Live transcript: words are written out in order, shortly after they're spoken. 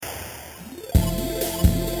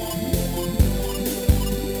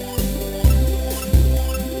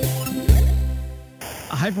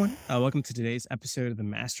Hi, everyone. Welcome to today's episode of the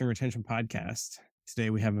Mastering Retention Podcast.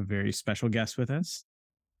 Today, we have a very special guest with us.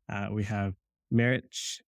 We have Meric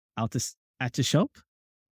Atesalp. I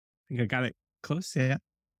think I got it close. Yeah.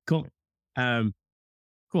 Cool. Um,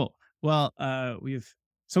 cool. Well, we have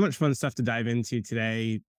so much fun stuff to dive into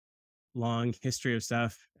today. Long history of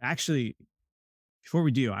stuff. Actually, before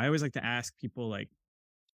we do, I always like to ask people like,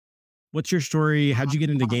 what's your story? How'd you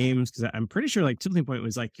get into games? Because I'm pretty sure like Tipping Point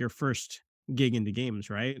was like your first gig into games,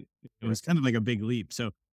 right? It was kind of like a big leap. So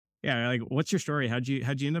yeah, like what's your story? How'd you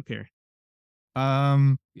end up here?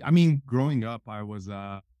 Growing up, I was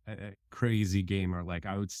a crazy gamer. Like,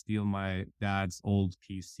 I would steal my dad's old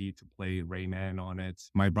PC to play Rayman on it.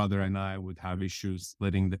 My brother and I would have issues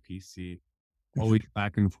splitting the PC, always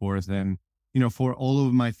back and forth. And, for all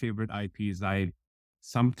of my favorite IPs, I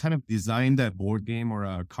some kind of designed a board game or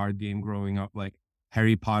a card game growing up, like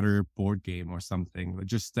Harry Potter board game or something, but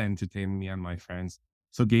just to entertain me and my friends.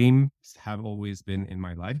 So games have always been in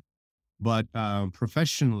my life. But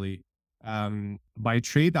professionally, by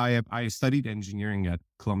trade, I studied engineering at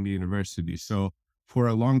Columbia University. So for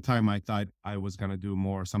a long time, I thought I was going to do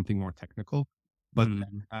something more technical. But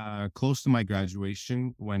Mm, close to my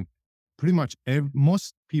graduation, when pretty much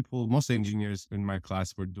most engineers in my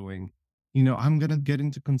class were doing, I'm going to get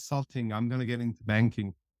into consulting, I'm going to get into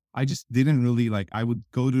banking. I just didn't really like, I would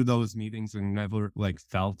go to those meetings and never like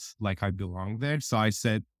felt like I belonged there. So I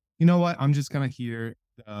said, you know what, I'm just going to hear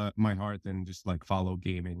my heart and just like follow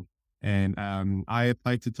gaming. And I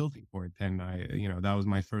applied to Tilting Point, and that was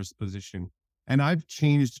my first position. And I've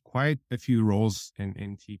changed quite a few roles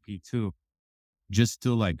in TP too, just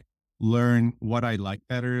to like learn what I like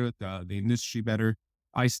better, the industry better.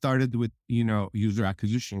 I started with, user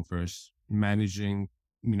acquisition first, managing,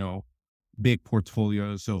 you know, big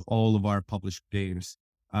portfolios of all of our published games,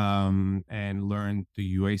 and learned the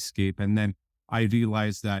UA scape. And then I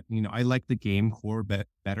realized that, I like the game core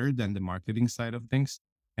better than the marketing side of things.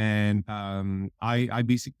 And I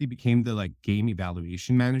basically became the like game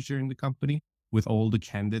evaluation manager in the company with all the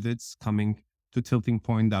candidates coming to Tilting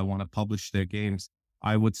Point that want to publish their games.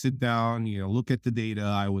 I would sit down, look at the data,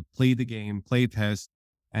 I would play the game, play test,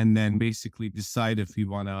 and then basically decide if we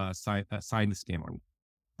want to sign this game or not,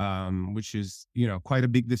 which is, quite a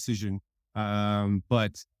big decision.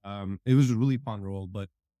 But it was a really fun role. But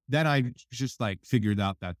then I just like figured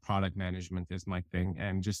out that product management is my thing,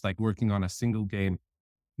 and just like working on a single game,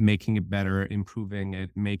 making it better, improving it,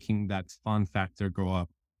 making that fun factor go up.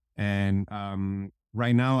 And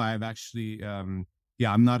right now I've actually, I'm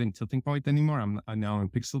not in Tilting Point anymore. I'm now in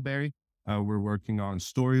Pixelberry. We're working on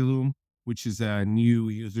Story Loom, which is a new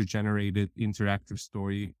user generated interactive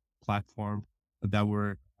story platform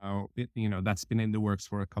that that's been in the works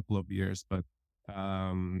for a couple of years, but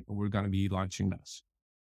we're going to be launching this.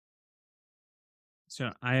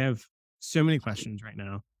 so I have so many questions right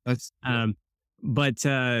now. That's Um, but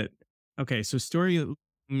okay, so story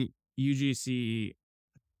UGC.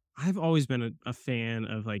 I've always been a fan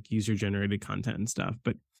of like user generated content and stuff,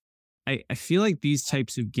 but I feel like these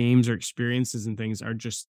types of games or experiences and things are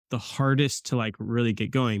just the hardest to like really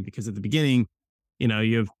get going because at the beginning,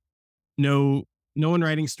 you have no no one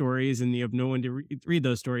writing stories and you have no one to read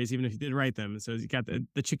those stories, even if you did write them. So you got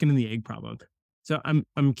the chicken and the egg problem. So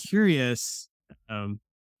I'm curious, and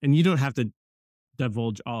you don't have to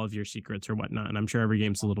divulge all of your secrets or whatnot. And I'm sure every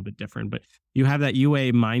game's a little bit different, but you have that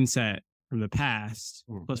UA mindset from the past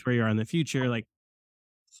plus where you are in the future. Like,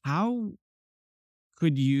 how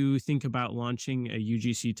could you think about launching a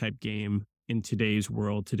UGC type game in today's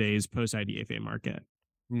world, today's post IDFA market?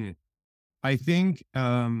 Mm. I think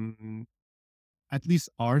at least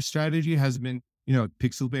our strategy has been,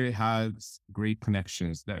 Pixelberry has great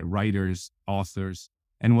connections, that writers, authors,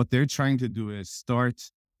 and what they're trying to do is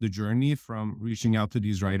start the journey from reaching out to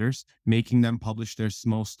these writers, making them publish their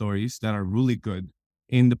small stories that are really good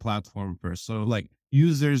in the platform first. So like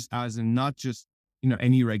users as in not just,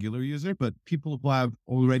 any regular user, but people who have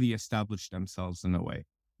already established themselves in a way.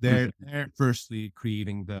 They're firstly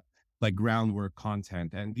creating the like groundwork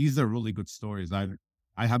content. And these are really good stories.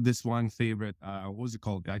 I have this one favorite, what was it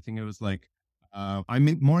called? I think it was like,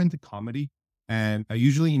 I'm more into comedy. And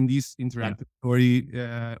usually in these Yeah. interactive story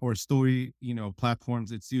or story,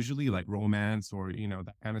 platforms, it's usually like romance or,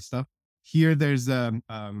 that kind of stuff. Here, there's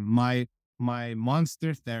my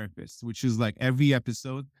monster therapist, which is like every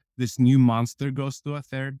episode, this new monster goes to a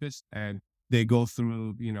therapist and they go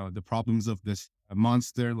through, the problems of this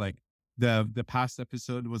monster. Like the past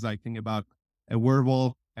episode was, I think, about a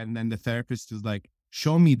werewolf, and then the therapist is like,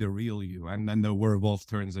 show me the real you. And then the werewolf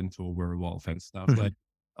turns into a werewolf and stuff. Like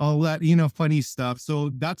all that, funny stuff. So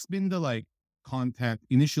that's been the like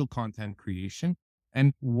initial content creation.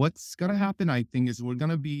 And what's going to happen, I think, is we're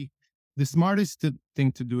going to be the smartest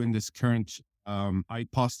thing to do in this current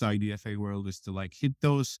post IDFA world is to like hit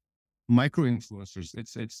those micro influencers.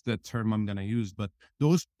 It's the term I'm going to use, but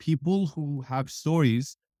those people who have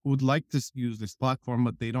stories who would like to use this platform,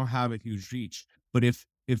 but they don't have a huge reach. But if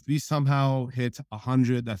we somehow hit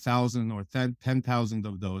 100, 1,000, or 10,000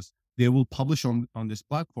 of those, they will publish on this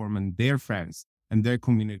platform, and their friends and their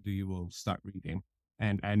community will start reading.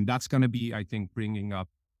 And that's going to be, I think, bringing up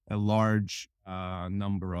a large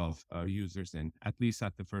number of users in, at least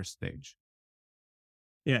at the first stage.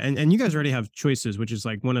 Yeah, and you guys already have Choices, which is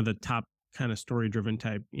like one of the top kind of story driven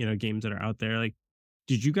type, games that are out there. Like,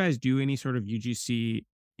 did you guys do any sort of UGC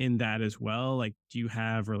in that as well? Like, do you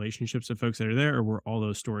have relationships with folks that are there, or were all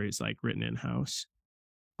those stories like written in house?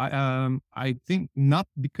 I think not,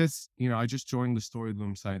 because I just joined the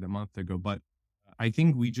Storyloom site a month ago, but I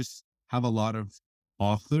think we just have a lot of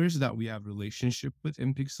authors that we have relationship with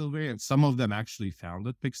in Pixelberry, and some of them actually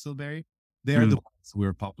founded Pixelberry. They're the Mm, ones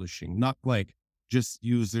we're publishing, not like just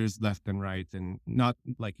users left and right, and not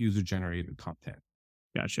like user generated content.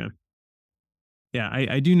 gotcha. Yeah,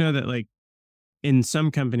 I do know that like in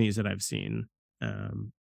some companies that I've seen,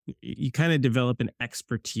 you kind of develop an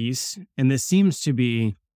expertise, and this seems to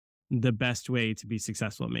be the best way to be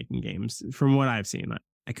successful at making games from what I've seen.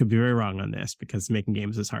 I could be very wrong on this because making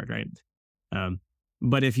games is hard, right? Um,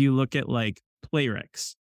 but if you look at like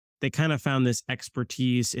Playrix, they kind of found this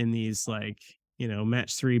expertise in these like,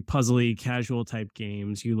 match three puzzly casual type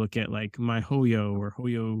games. You look at like My Hoyo or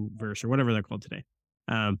Hoyo Verse or whatever they're called today.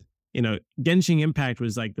 Um, Genshin Impact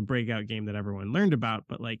was like the breakout game that everyone learned about.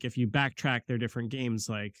 But like if you backtrack their different games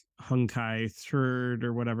like Honkai Third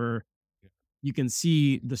or whatever, you can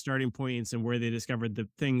see the starting points and where they discovered the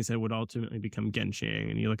things that would ultimately become Genshin.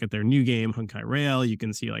 And you look at their new game, Honkai Rail, you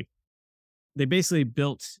can see like they basically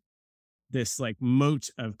built this like moat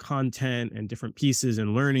of content and different pieces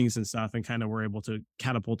and learnings and stuff, and kind of were able to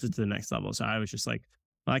catapult it to the next level. So I was just like,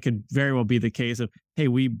 well, that could very well be the case of, hey,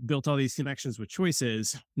 we built all these connections with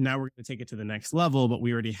Choices. Now we're going to take it to the next level, but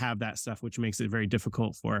we already have that stuff, which makes it very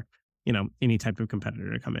difficult for, any type of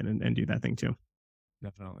competitor to come in and do that thing too.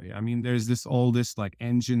 Definitely. I mean, there's this like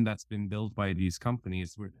engine that's been built by these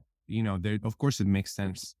companies where, there, of course, it makes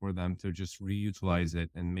sense for them to just reutilize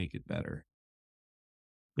it and make it better.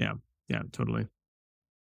 Yeah. Yeah, totally.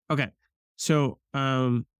 Okay. So,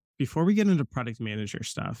 before we get into product manager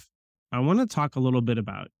stuff, I want to talk a little bit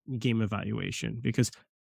about game evaluation, because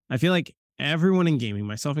I feel like everyone in gaming,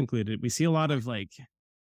 myself included, we see a lot of like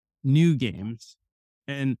new games.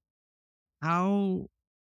 And how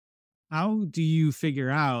how do you figure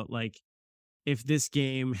out like if this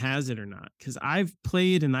game has it or not? Cuz I've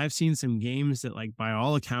played and I've seen some games that like by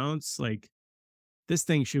all accounts like this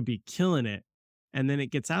thing should be killing it, and then it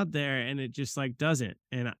gets out there and it just like doesn't.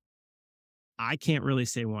 And I can't really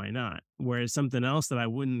say why not. Whereas something else that I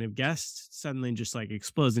wouldn't have guessed suddenly just like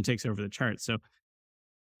explodes and takes over the charts. So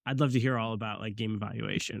I'd love to hear all about like game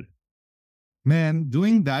evaluation. Man,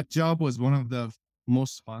 doing that job was one of the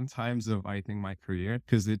most fun times of, I think, my career,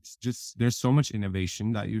 because it's just there's so much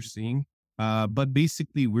innovation that you're seeing. But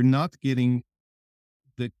basically, we're not getting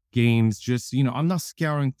the games just, I'm not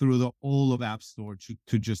scouring through the all of App Store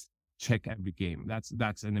to just check every game.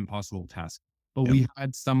 That's an impossible task. But Yep. we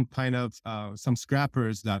had some kind of some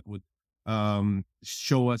scrappers that would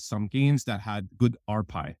show us some games that had good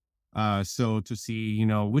RPI. So to see,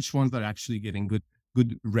 which ones are actually getting good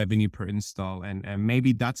revenue per install, and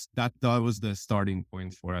maybe that was the starting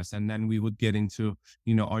point for us. And then we would get into,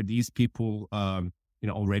 are these people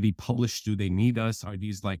already published? Do they need us? Are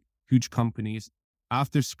these like huge companies?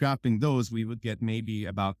 After scrapping those, we would get maybe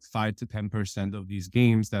about 5 to 10% of these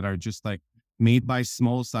games that are just like made by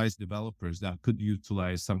small size developers that could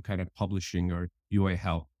utilize some kind of publishing or UA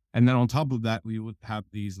help. And then on top of that, we would have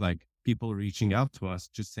these like people reaching out to us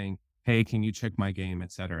just saying, hey, can you check my game,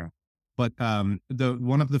 etc. But the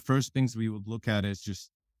one of the first things we would look at is just,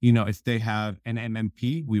 if they have an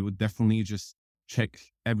MMP, we would definitely just check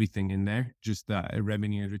everything in there, just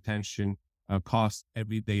revenue retention, cost,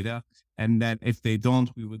 every data. And then if they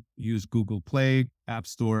don't, we would use Google Play, App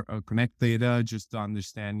Store, or Connect data just to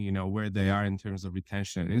understand, where they are in terms of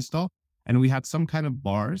retention and install. And we had some kind of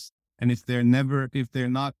bars. And if they're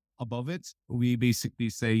not above it, we basically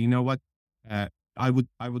say, you know what, I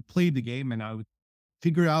would play the game and I would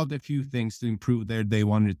figure out a few things to improve their day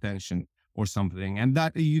one retention or something. And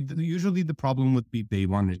that usually the problem would be day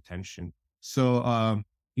one retention. So,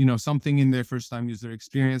 something in their first time user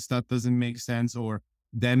experience that doesn't make sense, or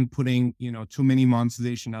them putting, too many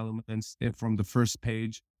monetization elements from the first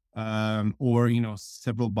page, or,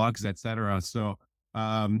 several bugs, etc. So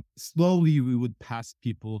slowly we would pass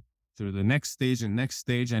people through the next stage and next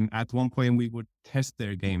stage. And at one point we would test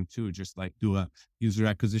their game too, just like do a user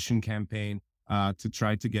acquisition campaign to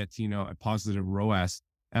try to get, a positive ROAS.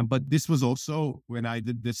 And but this was also when I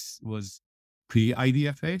did this was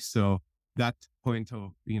pre-IDFA. So that point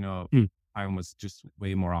of, Hmm. I was just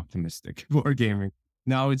way more optimistic for gaming.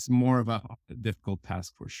 Now it's more of a difficult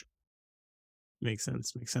task for sure. Makes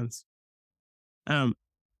sense. Makes sense. Um,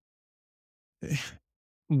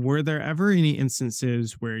 were there ever any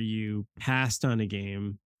instances where you passed on a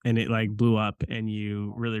game and it like blew up and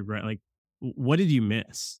you really like what did you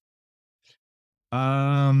miss?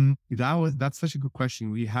 That's such a good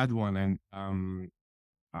question. We had one, and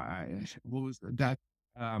what was that?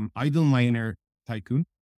 Idle Miner Tycoon,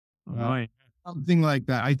 uh, Oh, yeah. something like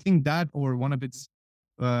that. I think that or one of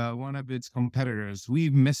its competitors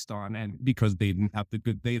we've missed on, and because they didn't have the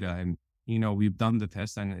good data, and we've done the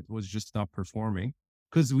test, and it was just not performing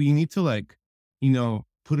because we need to like,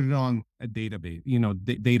 put it on a database,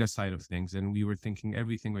 data side of things, and we were thinking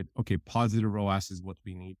everything with okay, positive ROAS is what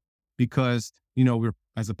we need because we're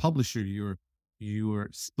as a publisher you're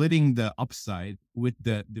splitting the upside with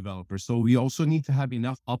the developer. So we also need to have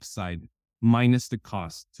enough upside minus the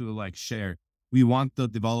cost to like share. We want the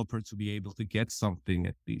developer to be able to get something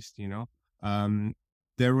at least, Um,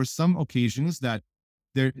 there were some occasions that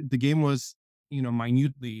the game was,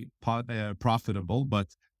 minutely profitable, but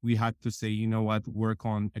we had to say, what, work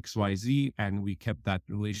on XYZ, and we kept that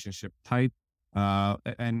relationship tight.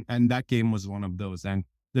 And that game was one of those. And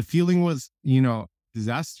the feeling was,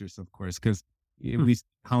 disastrous, of course, because Hmm. we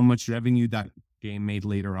how much revenue that game made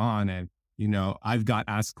later on, and I've got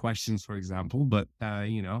asked questions, for example, but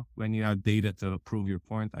when you have data to prove your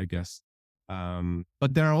point, I guess.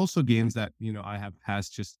 But there are also games that I have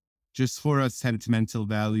passed just for a sentimental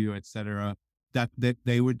value, etc. That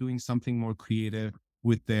they were doing something more creative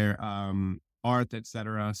with their art,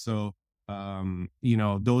 etc. So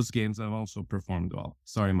those games have also performed well.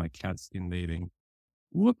 Sorry, my cat's invading.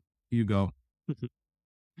 Whoop, you go.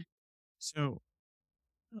 So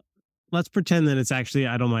let's pretend that it's actually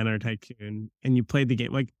Idle Miner Tycoon and you played the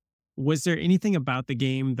game. Like, was there anything about the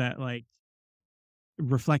game that, like,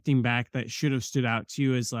 reflecting back, that should have stood out to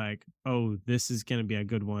you as like, oh, this is going to be a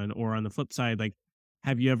good one? Or on the flip side, like,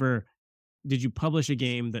 have you ever, did you publish a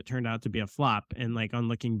game that turned out to be a flop? And like, on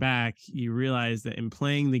looking back, you realize that in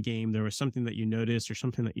playing the game, there was something that you noticed or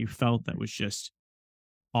something that you felt that was just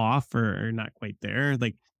off or not quite there.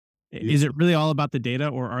 Like, Yeah. is it really all about the data,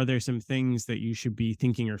 or are there some things that you should be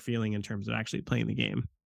thinking or feeling in terms of actually playing the game?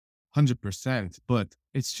 100%. But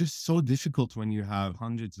it's just so difficult when you have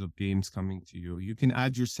hundreds of games coming to you. You can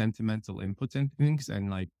add your sentimental input and things and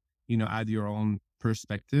like, add your own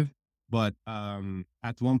perspective. But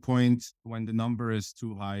at one point, when the number is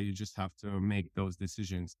too high, you just have to make those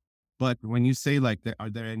decisions. But when you say like, are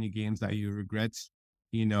there any games that you regret?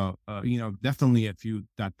 Definitely a few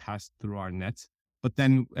that passed through our net, but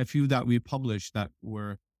then a few that we published that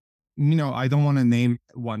were I don't want to name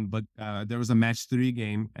one, but there was a match three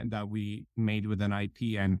game and that we made with an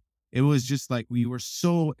IP, and it was just like we were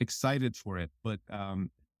so excited for it, but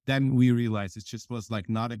then we realized it just was like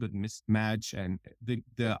not a good mismatch, and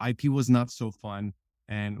the IP was not so fun,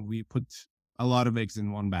 and we put a lot of eggs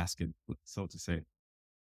in one basket, so to say.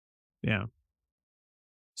 Yeah.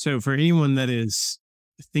 So for anyone that is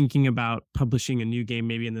thinking about publishing a new game,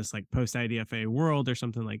 maybe in this like post IDFA world or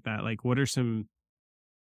something like that, like what are some,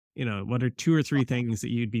 what are two or three things that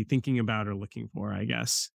you'd be thinking about or looking for, I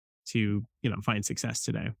guess, to, find success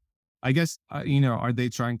today? I guess are they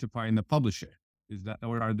trying to find a publisher? Is that,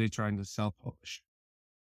 or are they trying to self-publish?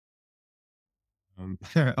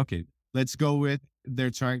 Okay, let's go with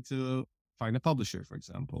they're trying to find a publisher, for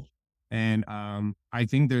example. And I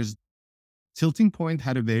think there's Tilting Point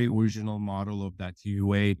had a very original model of that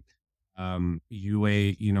UA,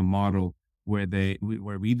 model where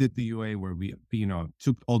where we did the UA, where we,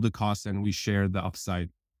 took all the costs and we shared the upside.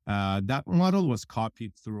 That model was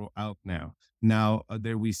copied throughout now. Now,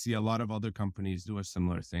 there we see a lot of other companies do a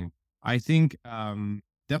similar thing. I think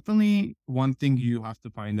definitely one thing you have to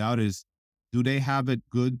find out is, do they have a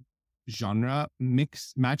good genre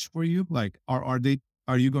mix match for you? Like,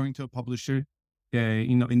 are you going to a publisher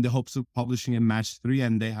in the hopes of publishing a match three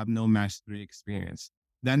and they have no match three experience,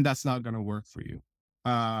 then that's not going to work for you.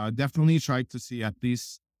 Definitely try to see at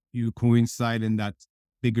least you coincide in that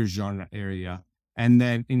bigger genre area. And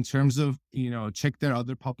then in terms of, check their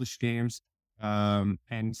other published games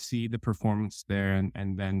and see the performance there,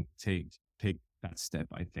 and then take that step,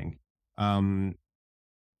 I think. Um,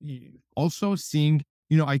 Also seeing,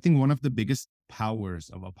 I think one of the biggest powers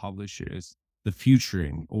of a publisher is the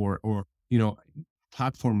futuring or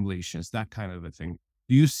platform relations, that kind of a thing.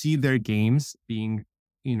 Do you see their games being,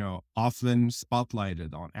 often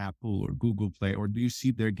spotlighted on Apple or Google Play, or do you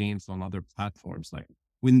see their games on other platforms like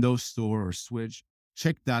Windows Store or Switch?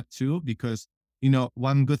 Check that too, because,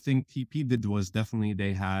 one good thing TP did was definitely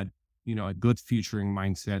they had, a good featuring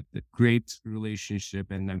mindset, a great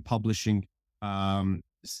relationship, and then publishing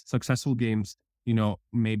successful games,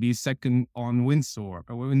 maybe second on Winstore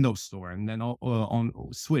or Windows Store, and then on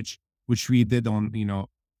Switch, which we did on,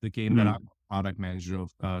 the game that Mm, I'm product manager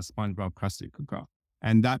of, SpongeBob Krusty Cooker.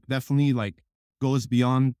 And that definitely like goes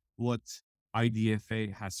beyond what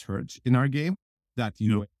IDFA has heard in our game, that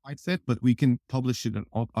yep. mindset, but we can publish it on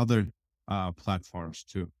all other platforms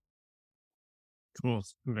too. Cool.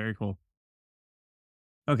 Very cool.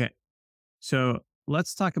 Okay. So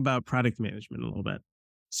let's talk about product management a little bit.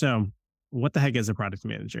 So, what the heck is a product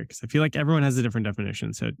manager? Because I feel like everyone has a different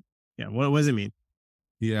definition. So, yeah, what does it mean?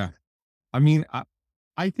 Yeah. I mean,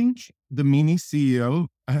 I think the mini CEO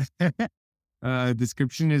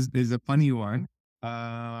description is a funny one.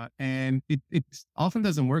 And it often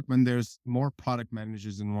doesn't work when there's more product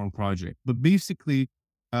managers in one project. But basically,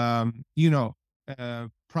 um, you know,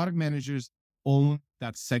 product managers own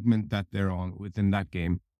that segment that they're on within that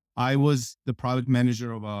game. I was the product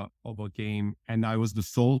manager of a game, and I was the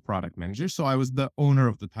sole product manager, so I was the owner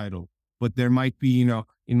of the title. But there might be, in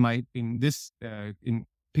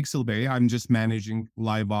Pixelberry, I'm just managing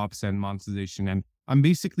live ops and monetization, and I'm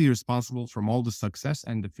basically responsible from all the success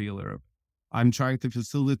and the failure. I'm trying to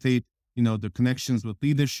facilitate, the connections with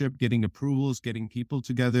leadership, getting approvals, getting people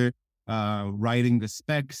together, writing the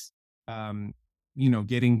specs, um,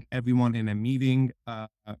 getting everyone in a meeting.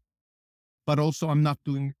 But also, I'm not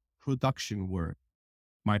doing production work.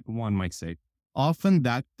 One might say. Often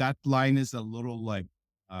that line is a little like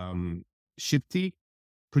um, shifty.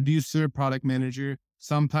 Producer, product manager.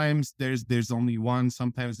 Sometimes there's only one.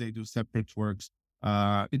 Sometimes they do separate works.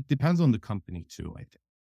 It depends on the company too, I think.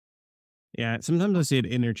 Yeah, sometimes I see it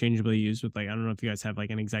interchangeably used with like I don't know if you guys have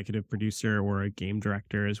like an executive producer or a game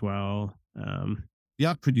director as well.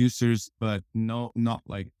 Yeah, producers, but no, not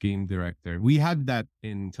like game director. We had that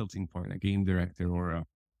in Tilting Point, a game director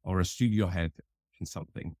or a studio head in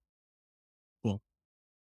something. Cool.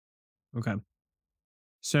 Okay.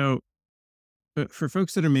 So for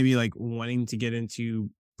folks that are maybe like wanting to get into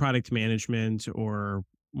product management or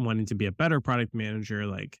wanting to be a better product manager,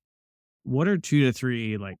 like what are 2 to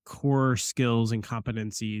 3 like core skills and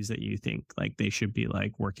competencies that you think like they should be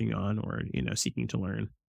like working on or seeking to learn?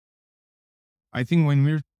 I think when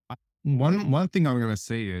we're one thing I'm gonna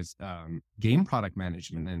say is game product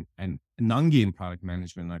management and non-game product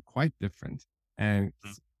management are quite different. And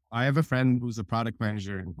Mm. I have a friend who's a product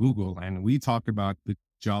manager in Google, and we talk about the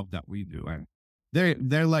job that we do, and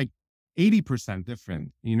they're like 80%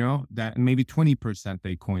 different. That maybe 20%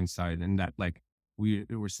 they coincide in that, like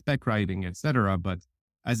we're spec writing, etc. But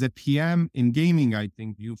as a PM in gaming, I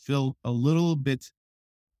think you feel a little bit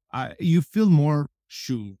you feel more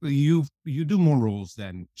shoe. You do more roles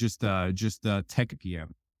than just tech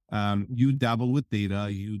PM. You dabble with data.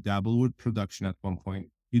 You dabble with production at one point.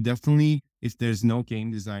 You definitely, if there's no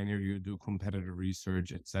game designer, you do competitor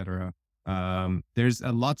research, etc. There's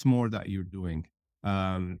a lot more that you're doing.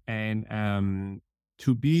 And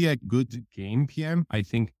to be a good game PM, I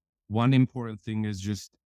think one important thing is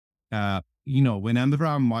just whenever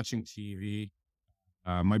I'm watching TV,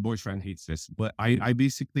 my boyfriend hates this, but I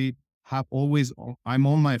basically have always, I'm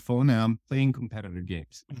on my phone and I'm playing competitive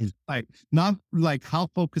games. Like, not like how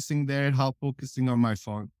focusing there, how focusing on my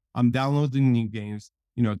phone. I'm downloading new games,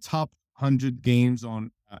 top 100 games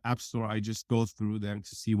on App Store. I just go through them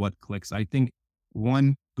to see what clicks. I think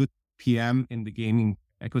one good PM in the gaming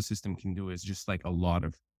ecosystem can do is just like a lot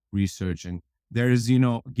of research. And there's,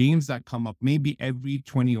 games that come up maybe every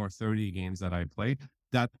 20 or 30 games that I play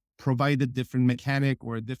that provide a different mechanic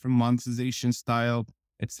or a different monetization style,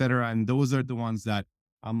 etc. And those are the ones that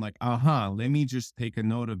I'm like, let me just take a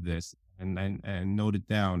note of this and note it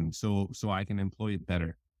down so I can employ it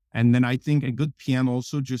better. And then I think a good PM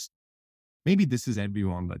also just, maybe this is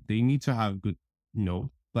everyone, but they need to have good,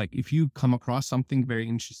 like if you come across something very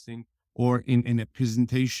interesting or in a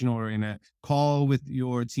presentation or in a call with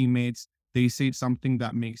your teammates, they say something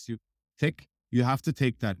that makes you tick, you have to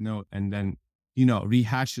take that note and then,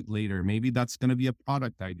 rehash it later. Maybe that's going to be a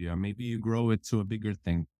product idea. Maybe you grow it to a bigger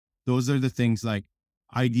thing. Those are the things, like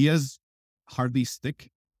ideas hardly stick.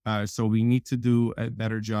 So we need to do a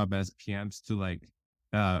better job as PMs to like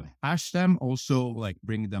hash them, also like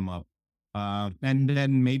bring them up. And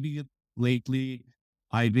then maybe lately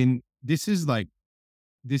I've been, this is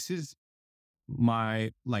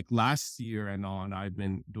my like last year and on, I've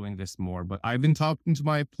been doing this more, but I've been talking to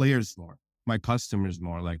my players more, my customers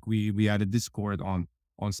more. Like we had a Discord on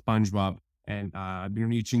SpongeBob, and I've been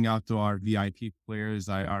reaching out to our VIP players,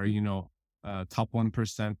 our top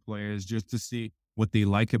 1% players, just to see what they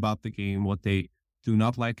like about the game, what they do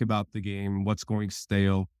not like about the game, what's going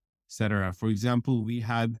stale, etc. For example, we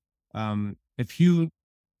had a few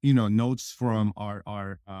notes from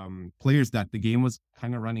our players that the game was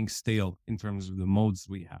kind of running stale in terms of the modes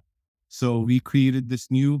we have. So we created this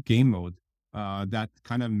new game mode that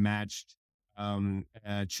kind of matched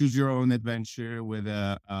choose your own adventure with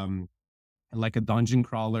a like a dungeon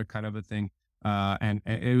crawler kind of a thing. And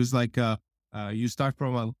it was like you start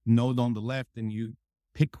from a node on the left and you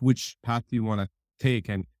pick which path you want to take,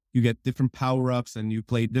 and you get different power ups and you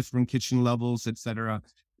play different kitchen levels, etc.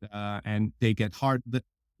 And they get hard,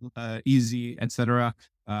 easy, etc.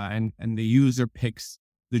 And the user picks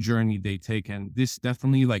the journey they take, and this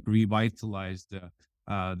definitely like revitalized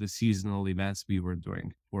the seasonal events we were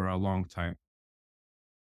doing for a long time.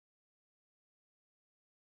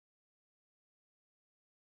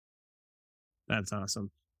 That's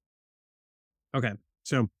awesome. Okay.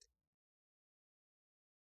 So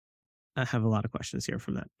I have a lot of questions here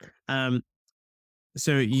from that. Um,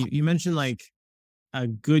 so you mentioned like a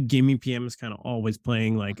good gaming PM is kind of always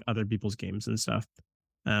playing like other people's games and stuff.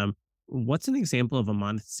 Um, what's an example of a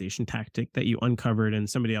monetization tactic that you uncovered in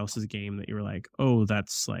somebody else's game that you were like, oh,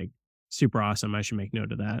 that's like super awesome. I should make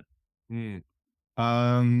note of that. Mm.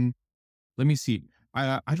 Um, Let me see.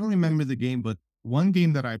 I don't remember the game, but one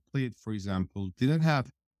game that I played, for example, didn't have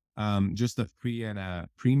just a free and a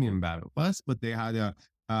premium battle pass, but they had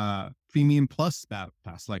a premium plus battle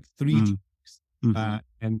pass, like three Mm, tiers. hmm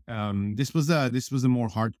And this was a more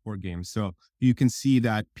hardcore game, so you can see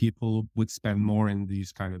that people would spend more in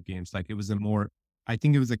these kind of games. Like it was a more, I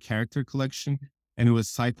think it was a character collection, and it was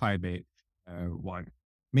sci-fi based one.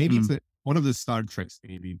 Maybe it's mm, one of the Star Treks,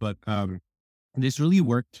 maybe, but this really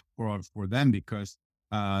worked for them because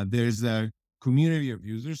there's a community of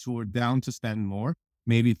users who are down to spend more,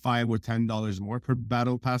 maybe $5 or $10 more per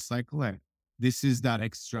battle pass cycle, and this is that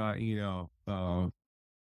extra,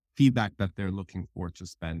 feedback that they're looking for to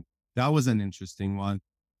spend. That was an interesting one.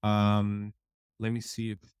 Um, Let me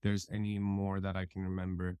see if there's any more that I can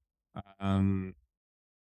remember. Um,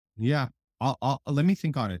 yeah, I'll let me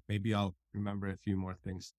think on it. Maybe I'll remember a few more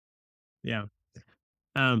things. yeah.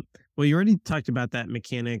 Well, you already talked about that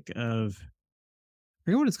mechanic of I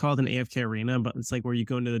forget what it's called in AFK Arena, but it's like where you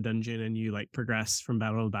go into the dungeon and you like progress from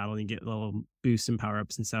battle to battle and you get little boosts and power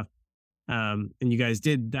ups and stuff. And you guys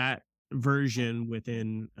did that version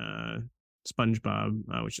within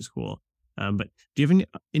SpongeBob, which is cool. But do you have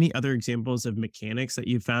any other examples of mechanics that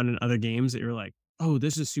you found in other games that you're like, oh,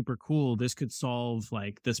 this is super cool. This could solve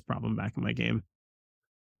like this problem back in my game.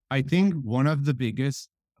 I think one of the biggest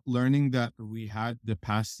learning that we had the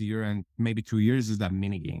past year and maybe 2 years is that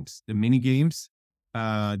mini games. The mini games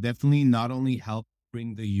definitely not only help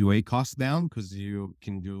bring the UA cost down because you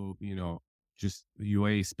can do, just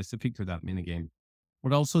UA specific to that mini game,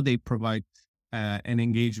 but also they provide an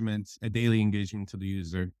engagement, a daily engagement to the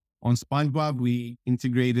user. On SpongeBob, we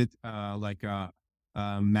integrated like a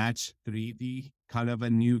match 3D kind of a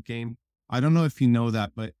new game. I don't know if you know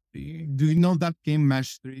that, but do you know that game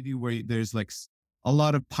Match 3D where there's like a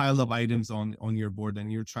lot of pile of items on your board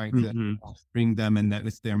and you're trying to Hmm bring them, and that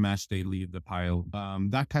it's their match, they leave the pile.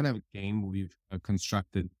 That kind of game we've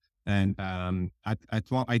constructed. And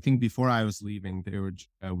I think before I was leaving,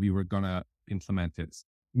 we were gonna implement it.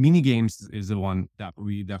 Mini games is the one that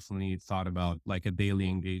we definitely thought about, like a daily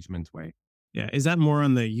engagement way. Yeah. Is that more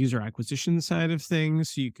on the user acquisition side of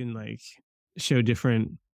things? So you can like show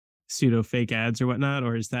different pseudo fake ads or whatnot?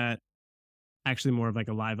 Or is that actually more of like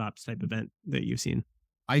a live ops type event that you've seen?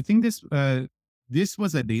 I think this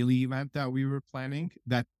was a daily event that we were planning,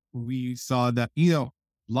 that we saw that,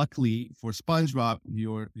 luckily for SpongeBob,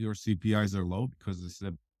 your CPIs are low because it's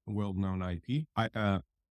a world known IP.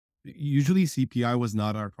 Usually CPI was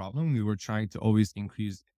not our problem. We were trying to always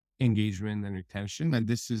increase engagement and retention, and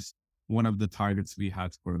this is one of the targets we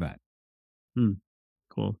had for that. Hmm,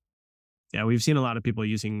 cool. Yeah, we've seen a lot of people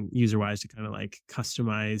using UserWise to kind of like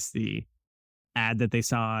customize the ad that they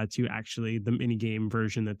saw to actually the mini game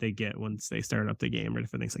version that they get once they start up the game or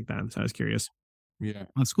different things like that. So I was curious. Yeah.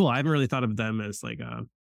 That's cool. I haven't really thought of them as like a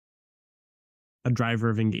driver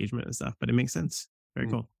of engagement and stuff, but it makes sense. Very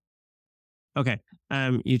Mm. cool. Okay.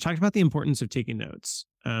 You talked about the importance of taking notes.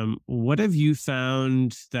 What have you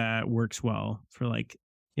found that works well for like,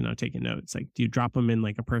 taking notes? Like, do you drop them in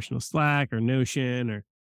like a personal Slack or Notion, or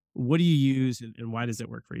what do you use and why does it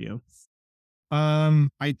work for you?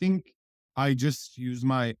 I think I just use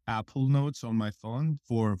my Apple Notes on my phone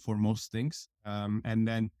for most things. And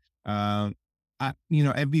then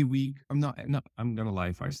every week, I'm gonna lie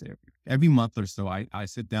if I say every month or so, I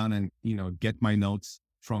sit down and get my notes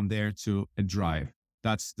from there to a drive.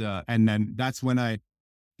 And then that's when I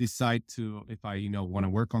decide to, if I want to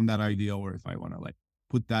work on that idea, or if I want to like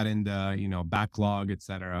put that in the backlog,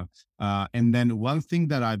 etc. And then one thing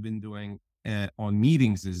that I've been doing on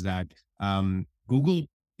meetings is that Google,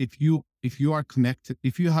 if you are connected,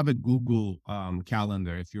 if you have a Google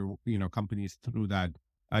calendar, if your companies through that,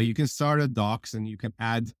 you can start a docs and you can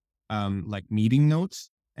add like meeting notes.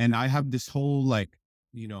 And I have this whole like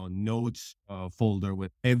notes folder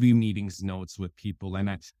with every meeting's notes with people, and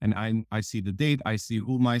I see the date, I see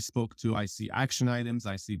whom I spoke to, I see action items,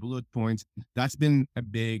 I see bullet points. That's been a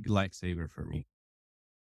big lifesaver for me.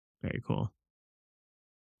 Very cool.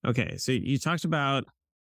 Okay, so you talked about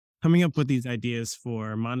coming up with these ideas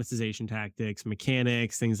for monetization tactics,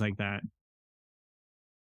 mechanics, things like that.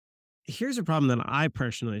 Here's a problem that I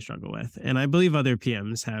personally struggle with, and I believe other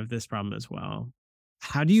PMs have this problem as well.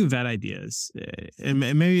 How do you vet ideas? And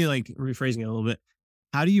maybe like rephrasing it a little bit,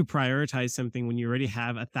 how do you prioritize something when you already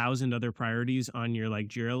have 1,000 other priorities on your like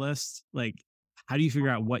Jira list? Like, how do you figure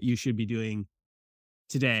out what you should be doing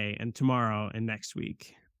today and tomorrow and next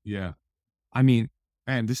week? Yeah. I mean,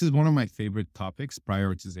 and this is one of my favorite topics,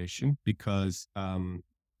 prioritization, because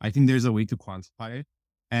I think there's a way to quantify it.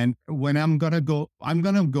 And when I'm gonna go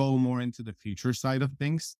more into the future side of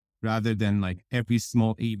things rather than like every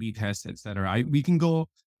small A/B test, etc. We can go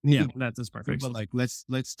Yeah, nitty, that's perfect. but like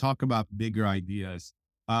let's talk about bigger ideas.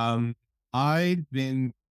 Um, I've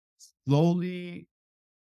been slowly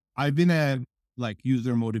I've been a like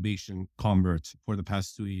user motivation convert for the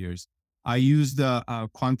past 2 years. I use the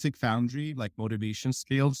Quantic Foundry like motivation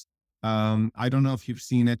scales. I don't know if you've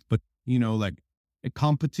seen it, but like a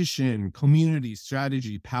competition, community,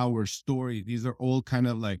 strategy, power, story. These are all kind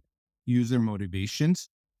of like user motivations.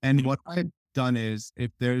 And what I've done is,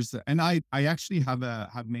 if there's, and I actually have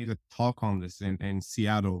made a talk on this in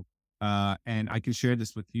Seattle, and I can share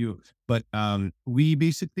this with you. But we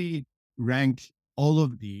basically rank all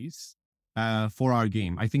of these for our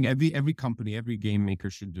game. I think every company, every game maker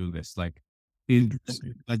should do this. Like,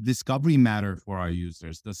 Interesting. does discovery matter for our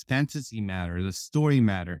users? Does fantasy matter? Does story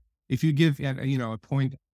matter? If you give a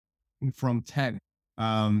point from 10,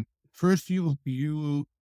 first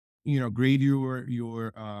grade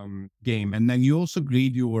your game, and then you also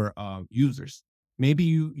grade your users. Maybe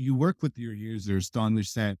you work with your users to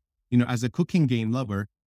understand, as a cooking game lover,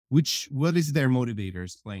 what is their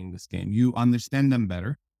motivators playing this game. You understand them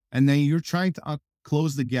better, and then you're trying to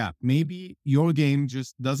close the gap. Maybe your game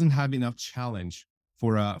just doesn't have enough challenge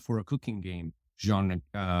for a cooking game genre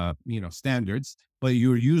standards, but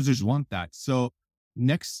your users want that. So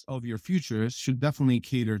next of your futures should definitely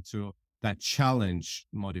cater to that challenge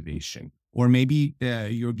motivation. Or maybe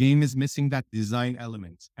your game is missing that design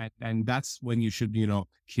element, and that's when you should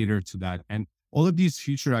cater to that. And all of these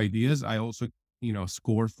future ideas, I also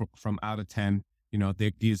score from out of 10.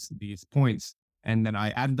 These points, and then I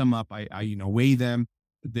add them up. I weigh them,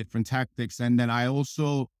 the different tactics, and then I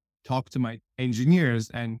also talk to my engineers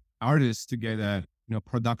and artists to get a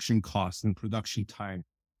production cost and production time.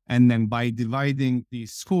 And then by dividing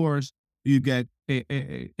these scores, you get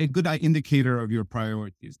a good indicator of your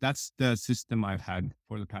priorities. That's the system I've had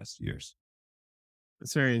for the past years.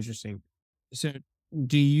 That's very interesting. So,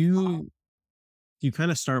 do you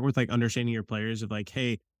kind of start with like understanding your players of like,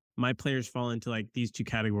 hey, my players fall into like these two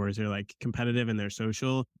categories. They're like competitive and they're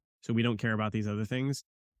social, so we don't care about these other things.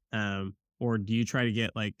 Or do you try to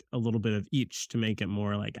get like a little bit of each to make it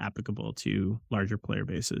more like applicable to larger player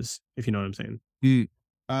bases, if you know what I'm saying? Mm.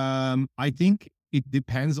 I think it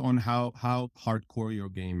depends on how hardcore your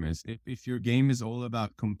game is. If your game is all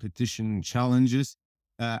about competition and challenges,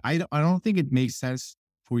 I don't think it makes sense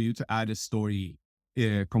for you to add a story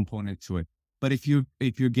component to it. But if your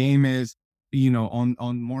game is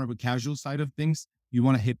on more of a casual side of things, you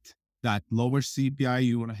want to hit that lower CPI,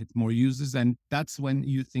 you want to hit more users, and that's when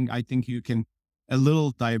I think you can a little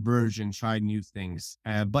diverge and try new things.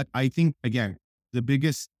 But I think again, the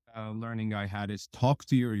biggest learning I had is talk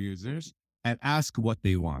to your users and ask what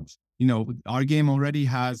they want. Our game already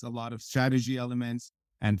has a lot of strategy elements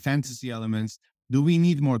and fantasy elements. Do we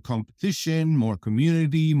need more competition, more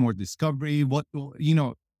community, more discovery?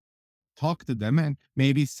 Talk to them and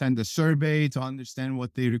maybe send a survey to understand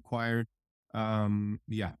what they require.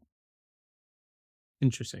 Yeah.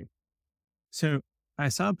 Interesting. So I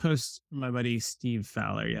saw a post from my buddy Steve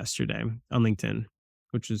Fowler yesterday on LinkedIn,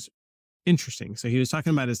 which was interesting. So he was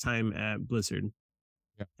talking about his time at Blizzard.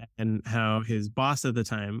 and how his boss at the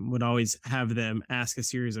time would always have them ask a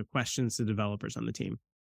series of questions to developers on the team.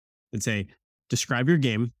 It'd say, describe your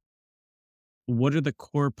game. What are the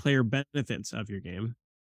core player benefits of your game?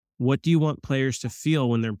 What do you want players to feel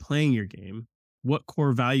when they're playing your game? What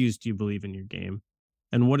core values do you believe in your game?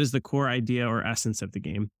 And what is the core idea or essence of the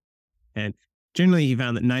game? And generally, he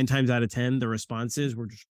found that 9 times out of 10, the responses were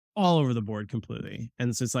just all over the board completely.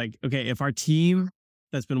 And so it's like, okay, if our team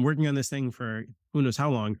that's been working on this thing for who knows how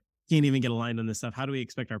long can't even get aligned on this stuff, how do we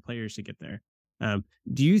expect our players to get there?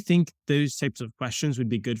 Do you think those types of questions would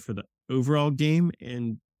be good for the overall game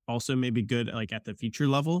and also maybe good like at the feature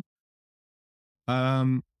level?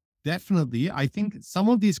 Um, Definitely. I think some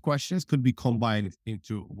of these questions could be combined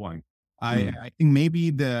into one. Mm, I think maybe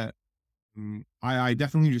I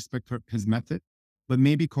definitely respect his method, but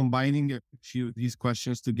maybe combining a few of these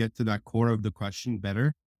questions to get to that core of the question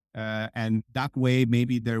better. And that way,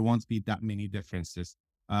 maybe there won't be that many differences.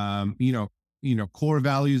 Um, you know, core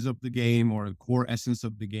values of the game or the core essence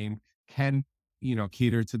of the game can,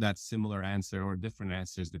 cater to that similar answer or different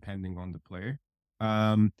answers depending on the player.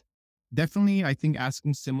 Um, Definitely, I think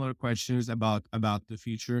asking similar questions about the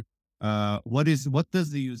future. What does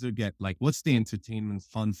the user get? Like, what's the entertainment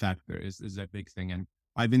fun factor is a big thing. And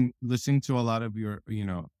I've been listening to a lot of your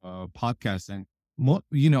podcasts, and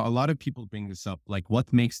a lot of people bring this up. Like,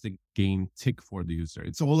 what makes the game tick for the user?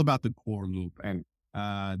 It's all about the core loop, and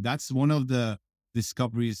that's one of the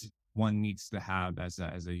discoveries one needs to have as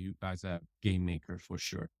a game maker for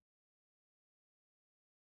sure.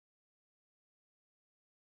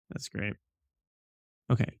 that's great.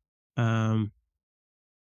 Okay. Um,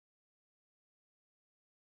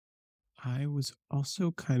 I was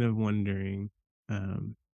also kind of wondering,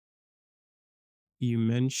 um, you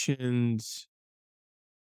mentioned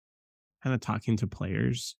kind of talking to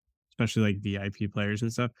players, especially like VIP players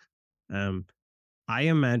and stuff. Um, I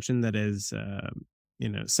imagine that as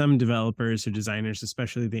some developers or designers,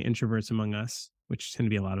 especially the introverts among us, which tend to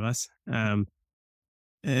be a lot of us,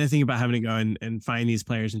 I think about having to go and find these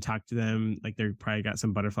players and talk to them, like they're probably got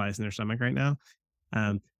some butterflies in their stomach right now.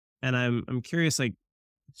 Um, and I'm curious, like,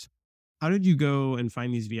 how did you go and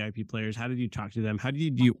find these VIP players? How did you talk to them? How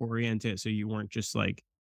did you orient it so you weren't just like,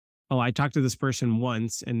 oh, I talked to this person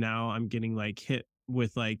once and now I'm getting like hit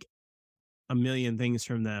with like a million things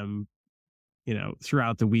from them,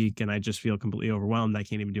 throughout the week, and I just feel completely overwhelmed. I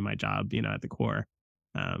can't even do my job, at the core.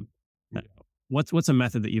 Um, uh, what's a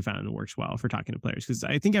method that you found works well for talking to players? Because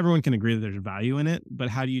I think everyone can agree that there's value in it, but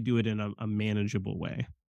how do you do it in a manageable way?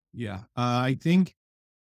 Yeah, I think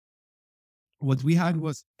what we had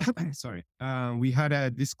was sorry, we had a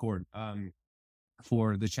Discord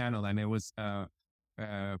for the channel, and it was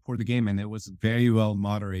for the game, and it was very well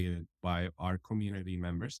moderated by our community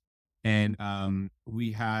members. And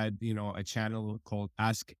we had a channel called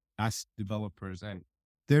Ask Developers, and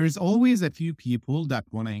there's always a few people that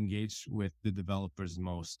want to engage with the developers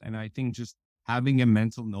most. And I think just having a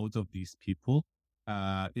mental note of these people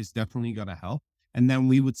is definitely gonna help. And then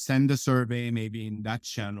we would send a survey maybe in that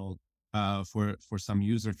channel for some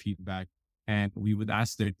user feedback, and we would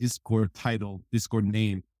ask their Discord title, Discord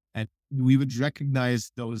name, and we would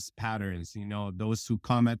recognize those patterns. Those who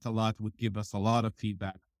comment a lot would give us a lot of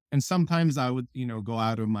feedback. And sometimes I would, go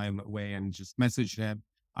out of my way and just message them.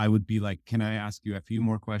 I would be like, can I ask you a few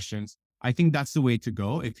more questions? I think that's the way to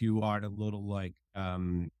go if you are a little like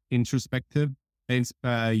introspective. It's,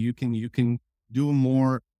 you can do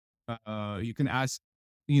more. You can ask,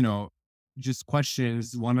 you know, just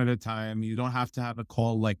questions one at a time. You don't have to have a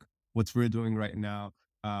call like what we're doing right now.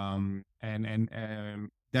 And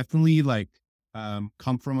definitely like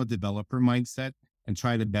come from a developer mindset and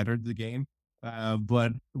try to better the game.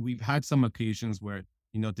 But we've had some occasions where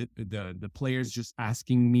the players just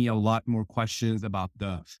asking me a lot more questions about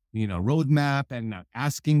the roadmap, and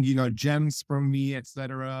asking gems from me,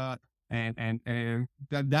 etc. And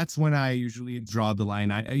that's when I usually draw the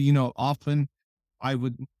line. Often I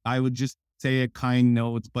would just say a kind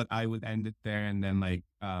note, but I would end it there, and then like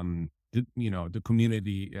the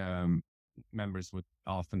community members would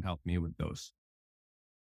often help me with those.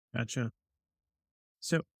 Gotcha.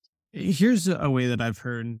 So here's a way that I've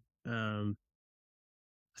heard. Um,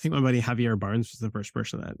 I think my buddy Javier Barnes was the first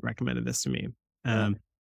person that recommended this to me. Yeah. Um,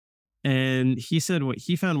 And he said what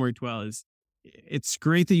he found worked well is it's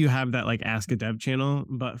great that you have that like ask a dev channel,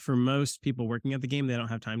 but for most people working at the game, they don't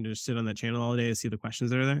have time to just sit on that channel all day to see the questions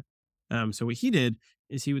that are there. So what he did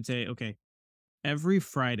is he would say, okay, every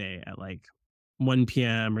Friday at like 1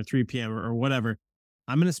 p.m. or 3 p.m. or whatever,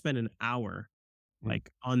 I'm going to spend an hour Mm.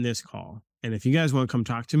 like on this call. And if you guys want to come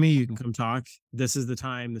talk to me, you can come talk. This is the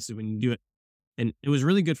time. This is when you do it. And it was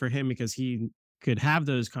really good for him because he could have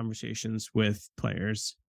those conversations with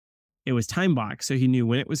players. It was time boxed, so he knew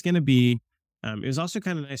when it was going to be. It was also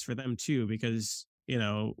kind of nice for them too, because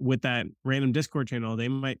with that random Discord channel, they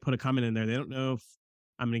might put a comment in there. They don't know if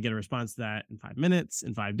I'm going to get a response to that in 5 minutes,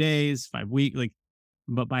 in 5 days, 5 weeks. Like,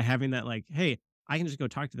 but by having that, like, hey, I can just go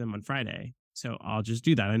talk to them on Friday, so I'll just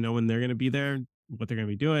do that. I know when they're going to be there, what they're going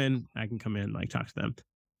to be doing. I can come in, like, talk to them,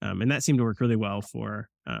 and that seemed to work really well for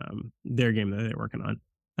their game that they're working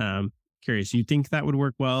on. Curious, you think that would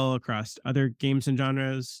work well across other games and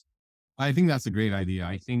genres? I think that's a great idea.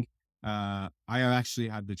 I think I actually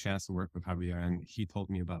had the chance to work with Javier, and he told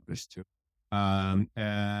me about this too.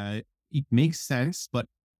 It makes sense, but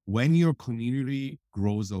when your community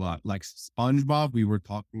grows a lot, like SpongeBob, we were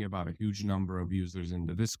talking about a huge number of users in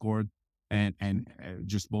the Discord, and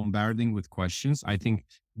just bombarding with questions. I think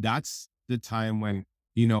that's the time when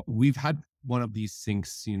we've had one of these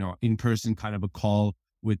things, in person, kind of a call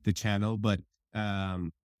with the channel, but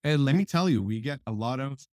and let me tell you, we get a lot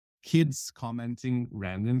of kids commenting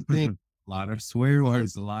random things, a lot of swear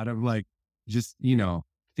words, a lot of like just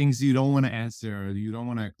things you don't want to answer or you don't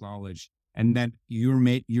want to acknowledge, and then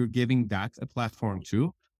you're giving that a platform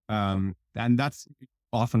too, and that's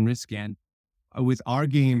often risky. And with our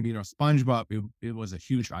game, SpongeBob, it was a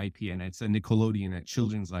huge IP, and it's a Nickelodeon, a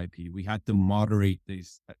children's IP. We had to moderate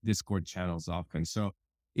these Discord channels often. So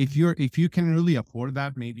if you can really afford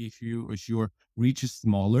that, maybe if your reach is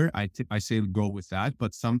smaller, I say go with that.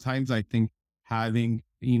 But sometimes I think having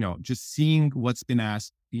just seeing what's been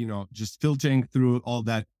asked, just filtering through all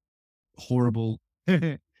that horrible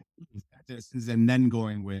and then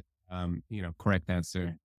going with correct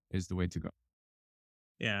answer is the way to go.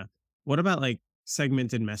 Yeah. What about like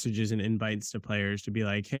segmented messages and invites to players to be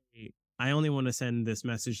like, hey, I only want to send this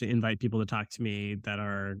message to invite people to talk to me that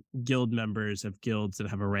are guild members of guilds that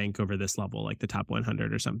have a rank over this level, like the top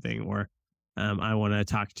 100 or something. Or I want to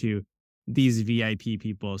talk to these VIP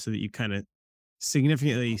people, so that you kind of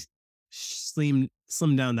significantly slim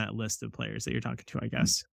down that list of players that you're talking to, I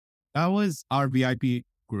guess. That was our VIP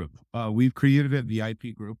group. We've created a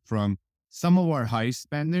VIP group from some of our high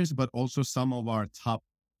spenders, but also some of our top,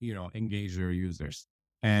 engager users.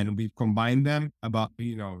 And we've combined them about,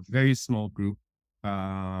 very small group,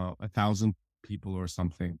 1,000 people or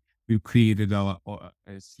something. We've created a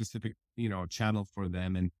specific, channel for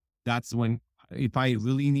them. And that's when, if I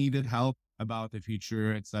really needed help about the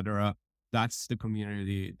future, etc., that's the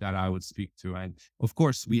community that I would speak to. And of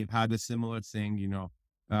course, we have had a similar thing,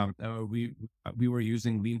 we were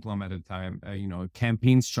using Lean Plum at the time,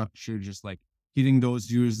 campaign structure, just like hitting those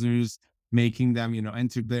users, making them,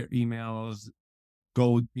 enter their emails,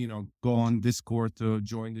 go on Discord to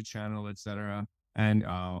join the channel, etc. And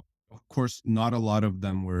of course, not a lot of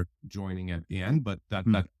them were joining at the end, but that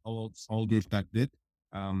all group that did,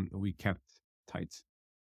 we kept tight.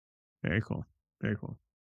 Very cool. Very cool.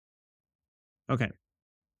 Okay.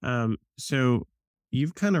 So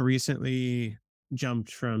you've kind of recently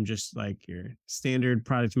jumped from just like your standard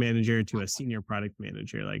product manager to a senior product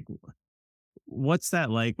manager. Like, what's that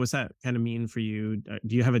like? What's that kind of mean for you?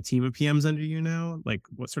 Do you have a team of PMs under you now? Like,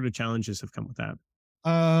 what sort of challenges have come with that?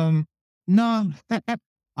 No,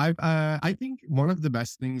 I think one of the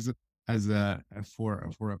best things as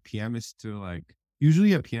for a PM is to, like,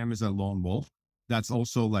 usually a PM is a lone wolf. That's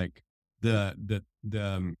also like the the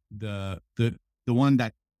the the one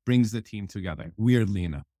that brings the team together, weirdly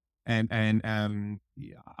enough. And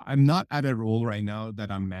yeah, I'm not at a role right now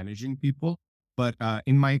that I'm managing people, but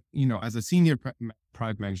in my, as a senior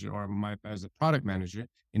product manager, or as a product manager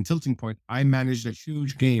in Tilting Point, I managed a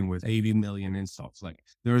huge game with 80 million installs. Like,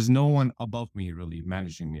 there is no one above me really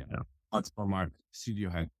managing me. That's from our studio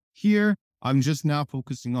head. Here, I'm just now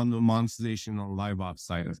focusing on the monetization on live ops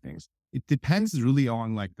side of things. It depends really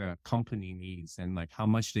on like the company needs and like how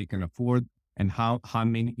much they can afford and how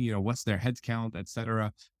many, what's their head count,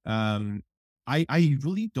 etc. I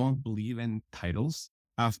really don't believe in titles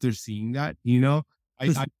after seeing that.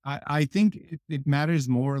 I think it matters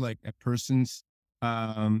more like a person's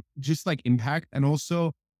just like impact, and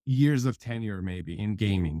also years of tenure maybe in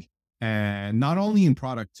gaming, and not only in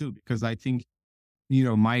product too, because I think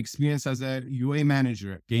my experience as a UA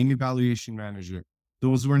manager, game evaluation manager,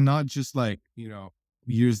 those were not just like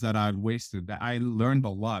years that I've wasted. That I learned a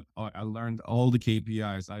lot. I learned all the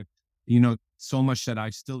KPIs. So much that I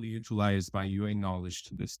still utilize my UA knowledge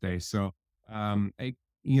to this day. So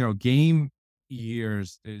game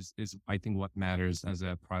years is I think what matters as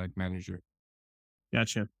a product manager.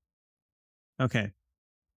 Gotcha. Okay.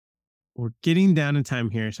 We're getting down in time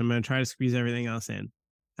here, so I'm going to try to squeeze everything else in.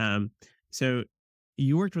 So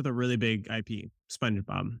you worked with a really big IP,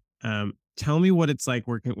 SpongeBob. Tell me what it's like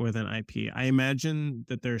working with an IP. I imagine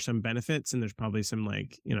that there's some benefits and there's probably some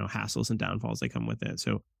like, hassles and downfalls that come with it.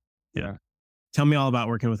 So, yeah, Yeah. tell me all about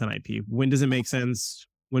working with an IP. When does it make sense?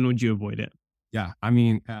 When would you avoid it? Yeah. I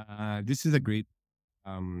mean, this is a great,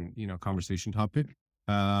 conversation topic.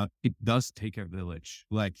 It does take a village.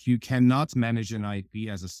 Like you cannot manage an IP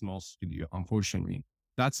as a small studio, unfortunately.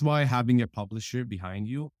 That's why having a publisher behind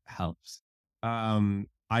you helps.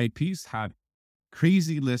 IPs have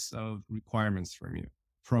crazy list of requirements from you,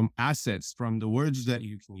 from assets, from the words that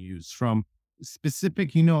you can use, from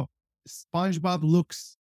specific, SpongeBob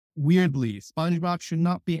looks weirdly. SpongeBob should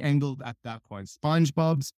not be angled at that point.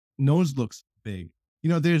 SpongeBob's nose looks big.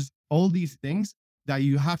 There's all these things that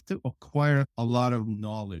you have to acquire a lot of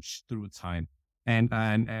knowledge through time. And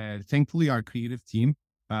thankfully our creative team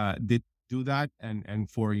did do that. And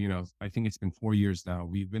for, I think it's been 4 years now,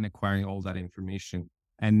 we've been acquiring all that information.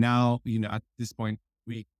 And now, at this point,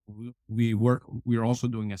 we're also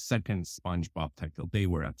doing a second SpongeBob title. They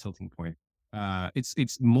were at Tilting Point. It's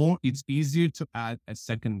easier to add a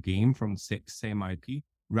second game from same IP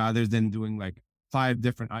rather than doing like 5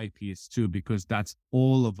 different IPs too, because that's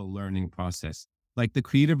all of a learning process. Like the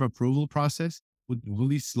creative approval process would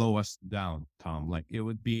really slow us down, Tom. Like it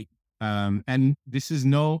would be, and this is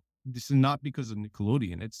not because of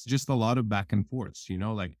Nickelodeon. It's just a lot of back and forths,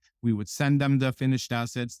 like we would send them the finished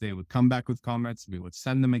assets. They would come back with comments. We would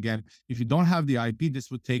send them again. If you don't have the IP,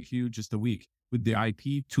 this would take you just a week. With the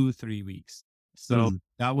IP, 2 3 weeks. So Mm,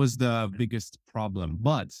 that was the biggest problem.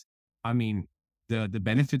 But I mean, the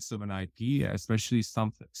benefits of an IP, especially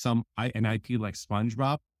an IP like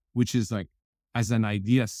SpongeBob, which is like as an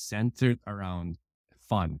idea centered around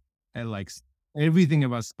fun and like everything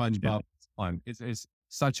about yeah, SpongeBob is fun. It's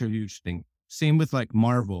such a huge thing. Same with like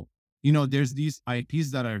Marvel. There's these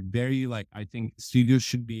IPs that are very like, I think studios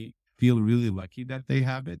should feel really lucky that they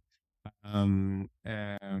have it.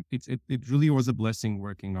 It really was a blessing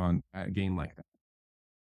working on a game like that.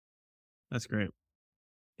 that's great.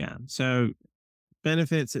 Yeah. So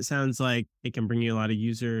benefits, it sounds like it can bring you a lot of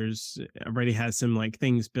users. It already has some like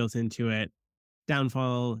things built into it.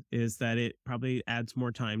 Downfall is that it probably adds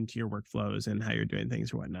more time to your workflows and how you're doing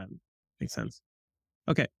things or whatnot. Makes sense.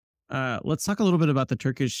 Okay. Let's talk a little bit about the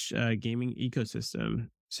Turkish gaming ecosystem.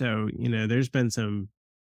 So, there's been some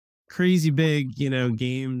crazy big,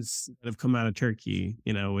 games that have come out of Turkey,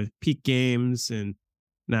 with Peak Games and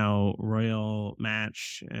now Royal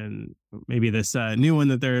Match and maybe this new one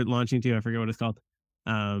that they're launching too. I forget what it's called.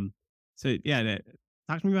 Um, so yeah,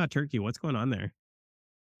 talk to me about Turkey. What's going on there?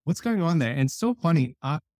 What's going on there? And it's so funny.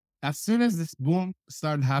 As soon as this boom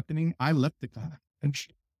started happening, I left the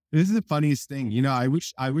country. This is the funniest thing. I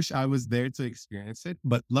wish I was there to experience it,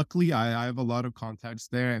 but luckily I have a lot of contacts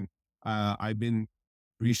there, and I've been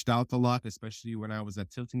reached out a lot, especially when I was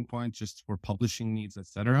at Tilting Point, just for publishing needs,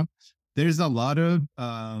 etc. There's a lot of,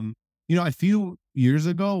 a few years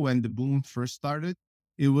ago when the boom first started,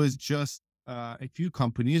 it was just a few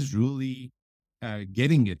companies really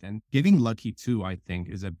getting it and getting lucky too. I think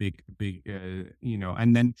is a big,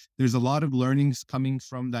 and then there's a lot of learnings coming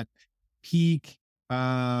from that peak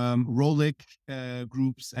Rolik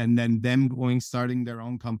groups, and then them starting their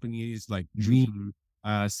own companies like Dream,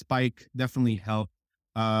 Spike definitely helped.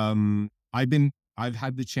 I've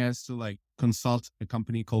had the chance to like consult a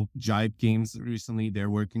company called Jive Games recently. They're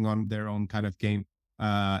working on their own kind of game.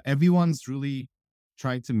 Everyone's really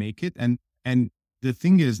trying to make it, and the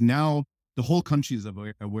thing is now the whole country is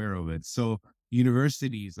aware of it. So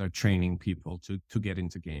universities are training people to get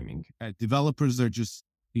into gaming. Developers are just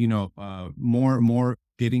more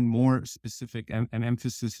getting more specific, and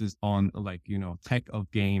emphasis is on like tech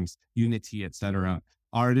of games, Unity, etc.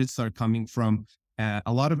 Artists are coming from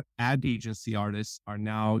a lot of ad agency artists are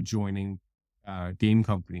now joining game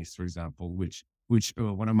companies, for example, which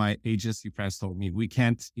one of my agency friends told me we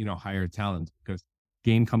can't hire talent because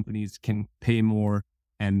game companies can pay more,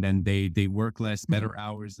 and then they work less, better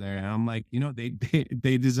hours there. And I'm like,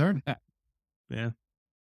 they deserve that. Yeah,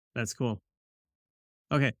 that's cool.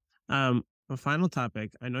 Okay. A final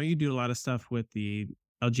topic. I know you do a lot of stuff with the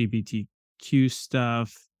LGBTQ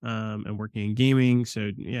stuff, and working in gaming.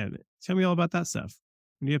 So yeah, tell me all about that stuff.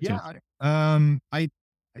 What are you up to? Yeah. I,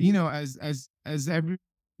 as every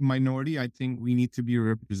minority, I think we need to be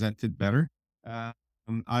represented better.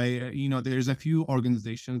 There's a few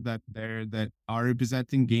organizations that are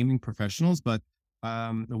representing gaming professionals, but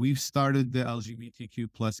we've started the LGBTQ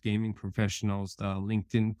plus gaming professionals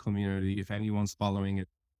LinkedIn community. If anyone's following it,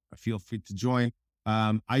 feel free to join.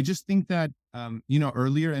 I just think that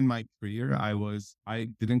earlier in my career, I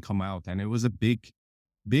didn't come out, and it was a big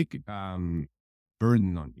burden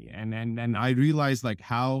on me. And I realized like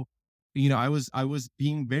how I was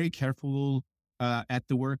being very careful at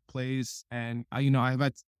the workplace, and I've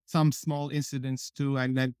had some small incidents too.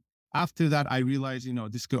 And then after that, I realized,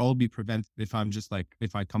 this could all be prevented if I'm just like,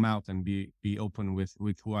 if I come out and be open with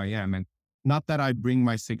who I am. And not that I bring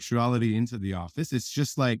my sexuality into the office. It's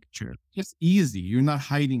just like, Sure. just easy. You're not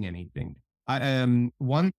hiding anything.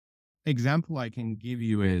 One example I can give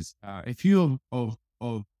you is, if you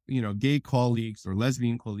of gay colleagues or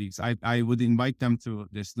lesbian colleagues, I would invite them to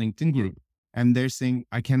this LinkedIn group, and they're saying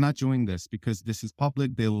I cannot join this because this is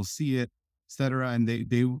public, they will see it, etc. And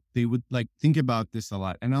they would like think about this a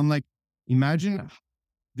lot, and I'm like, imagine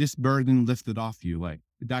this burden lifted off you. Like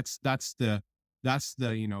that's the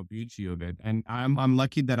beauty of it. And I'm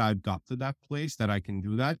lucky that I've got to that place that I can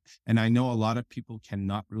do that. And I know a lot of people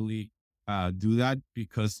cannot really do that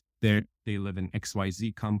because they live in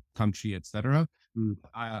XYZ country, etc.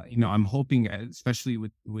 I'm hoping, especially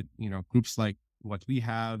with groups like what we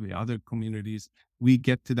have, the other communities, we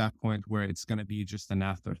get to that point where it's going to be just an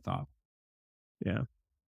afterthought. Yeah.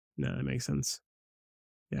 No, that makes sense.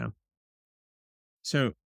 Yeah.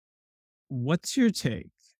 So, what's your take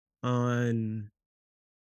on?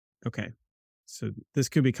 Okay, so this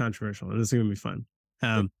could be controversial, and this is gonna be fun.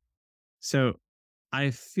 Um, so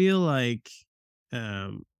I feel like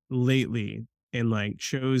lately in like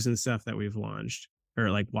shows and stuff that we've launched or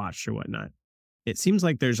like watched or whatnot, it seems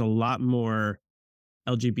like there's a lot more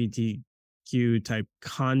LGBTQ type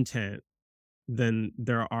content than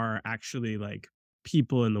there are actually like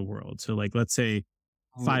people in the world. So like let's say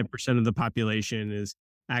Oh, 5% of the population is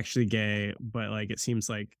actually gay, but like it seems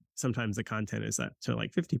like sometimes the content is that to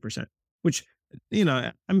like 50%, which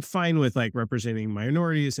I'm fine with like representing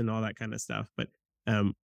minorities and all that kind of stuff. But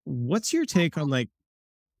what's your take on like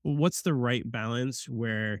what's the right balance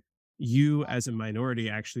where you as a minority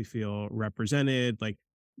actually feel represented, like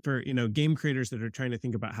for game creators that are trying to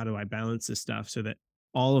think about how do I balance this stuff so that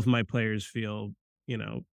all of my players feel you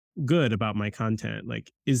know good about my content,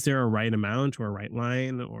 like is there a right amount or a right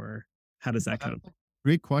line, or how does that kind of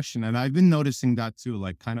great question. And I've been noticing that too,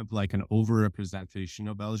 like kind of like an overrepresentation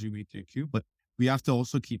of LGBTQ. But we have to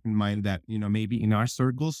also keep in mind that, maybe in our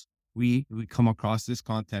circles, we come across this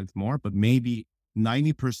content more, but maybe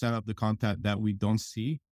 90% of the content that we don't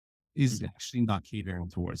see is Mhm. actually not catering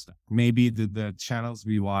towards that. Maybe the channels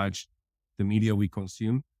we watch, the media we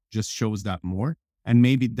consume just shows that more. And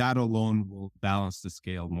maybe that alone will balance the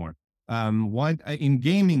scale more. What in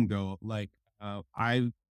gaming though, like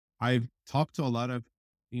I've talked to a lot of,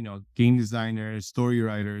 game designers, story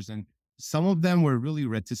writers, and some of them were really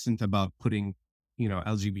reticent about putting,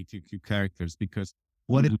 LGBTQ characters because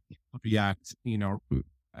what if Mhm. people react,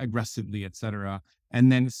 aggressively, etc.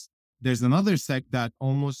 And then there's another sect that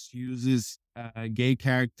almost uses gay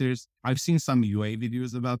characters. I've seen some UA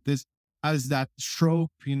videos about this as that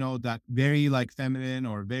trope, that very like feminine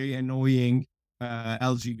or very annoying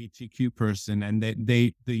LGBTQ person, and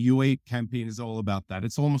the UA campaign is all about that.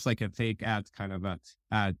 It's almost like a fake ad kind of a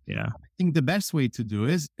ad. Yeah. I think the best way to do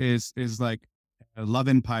is like Love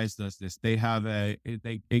and Pies does this. They have a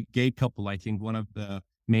gay couple. I think one of the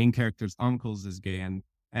main characters' uncles is gay,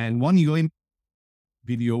 and one UA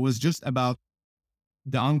video was just about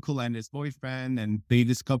the uncle and his boyfriend, and they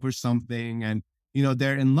discover something, and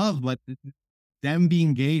they're in love, but them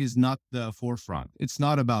being gay is not the forefront. It's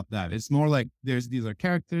not about that. It's more like these are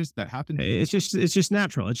characters that happen to be. It's just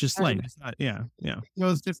natural, it's just light, it's not, yeah, yeah.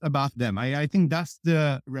 It's just about them. I think that's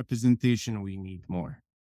the representation we need more.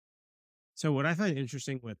 So what I find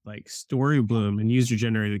interesting with like Story Bloom and user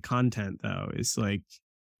generated content though is like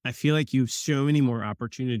I feel like you have so many more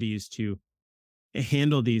opportunities to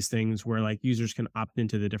handle these things where like users can opt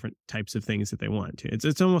into the different types of things that they want to.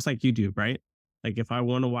 It's almost like YouTube, right? Like if I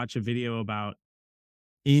want to watch a video about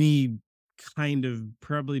any kind of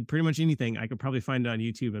probably pretty much anything, I could probably find it on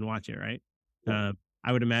YouTube and watch it, right? Uh,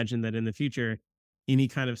 I would imagine that in the future, any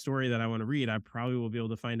kind of story that I want to read, I probably will be able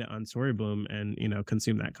to find it on Storybloom and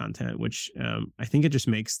consume that content. Which I think it just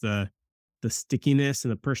makes the stickiness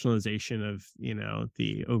and the personalization of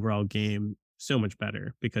the overall game so much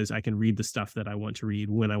better because I can read the stuff that I want to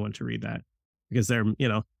read when I want to read that. Because there,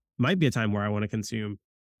 might be a time where I want to consume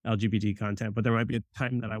LGBT content, but there might be a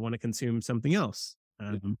time that I want to consume something else,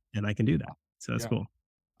 and I can do that. So that's Yeah. cool.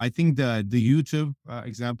 I think the YouTube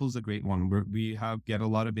example is a great one where we have get a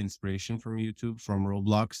lot of inspiration from YouTube, from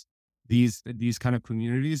Roblox, these kind of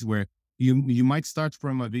communities where you might start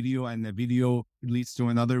from a video and the video leads to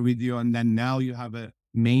another video, and then now you have a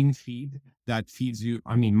main feed that feeds you.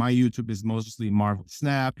 I mean, my YouTube is mostly Marvel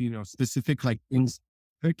Snap, specific like things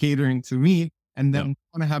catering to me, and Yep. then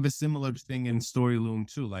I want to have a similar thing in Story Loom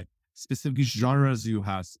too, like specific genres you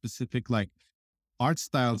have, specific like art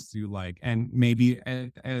styles do you like, and maybe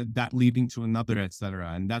that leading to another,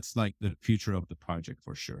 etc. And that's like the future of the project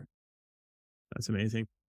for sure. That's amazing.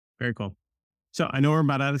 Very cool. So I know we're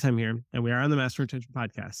about out of time here, and we are on the Master Retention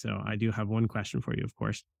podcast. So I do have one question for you, of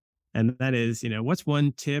course, and that is, what's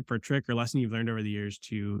one tip or trick or lesson you've learned over the years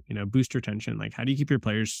to, boost retention? Like, how do you keep your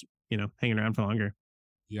players, hanging around for longer?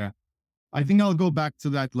 Yeah. I think I'll go back to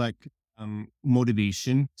that like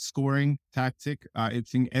motivation scoring tactic. I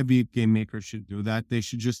think every game maker should do that. They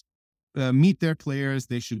should just meet their players.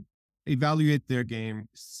 They should evaluate their game,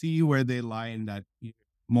 see where they lie in that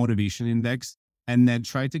motivation index, and then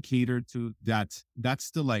try to cater to that.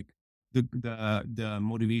 That's the like the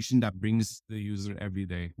motivation that brings the user every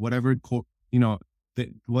day. Whatever core,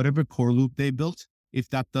 whatever core loop they built. If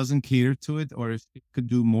that doesn't cater to it, or if it could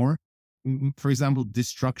do more, for example,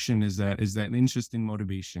 destruction is an interesting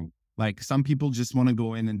motivation. Like some people just want to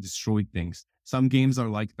go in and destroy things. Some games are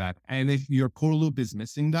like that. And if your core loop is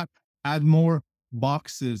missing that, add more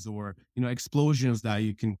boxes or explosions that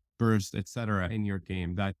you can burst, etc. in your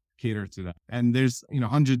game that cater to that. And there's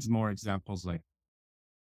hundreds more examples like.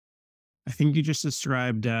 I think you just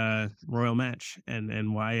described Royal Match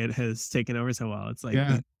and why it has taken over so well. It's like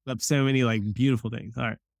Yeah. up so many like beautiful things. All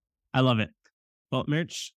right, I love it. Well,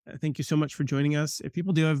 Meric, thank you so much for joining us. If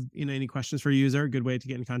people do have any questions for you, is there a good way to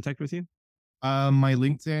get in contact with you? My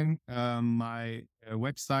LinkedIn, my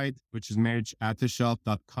website, which is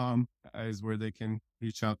mericatesalp.com, is where they can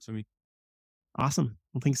reach out to me. Awesome.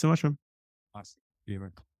 Well, thanks so much, man. Awesome.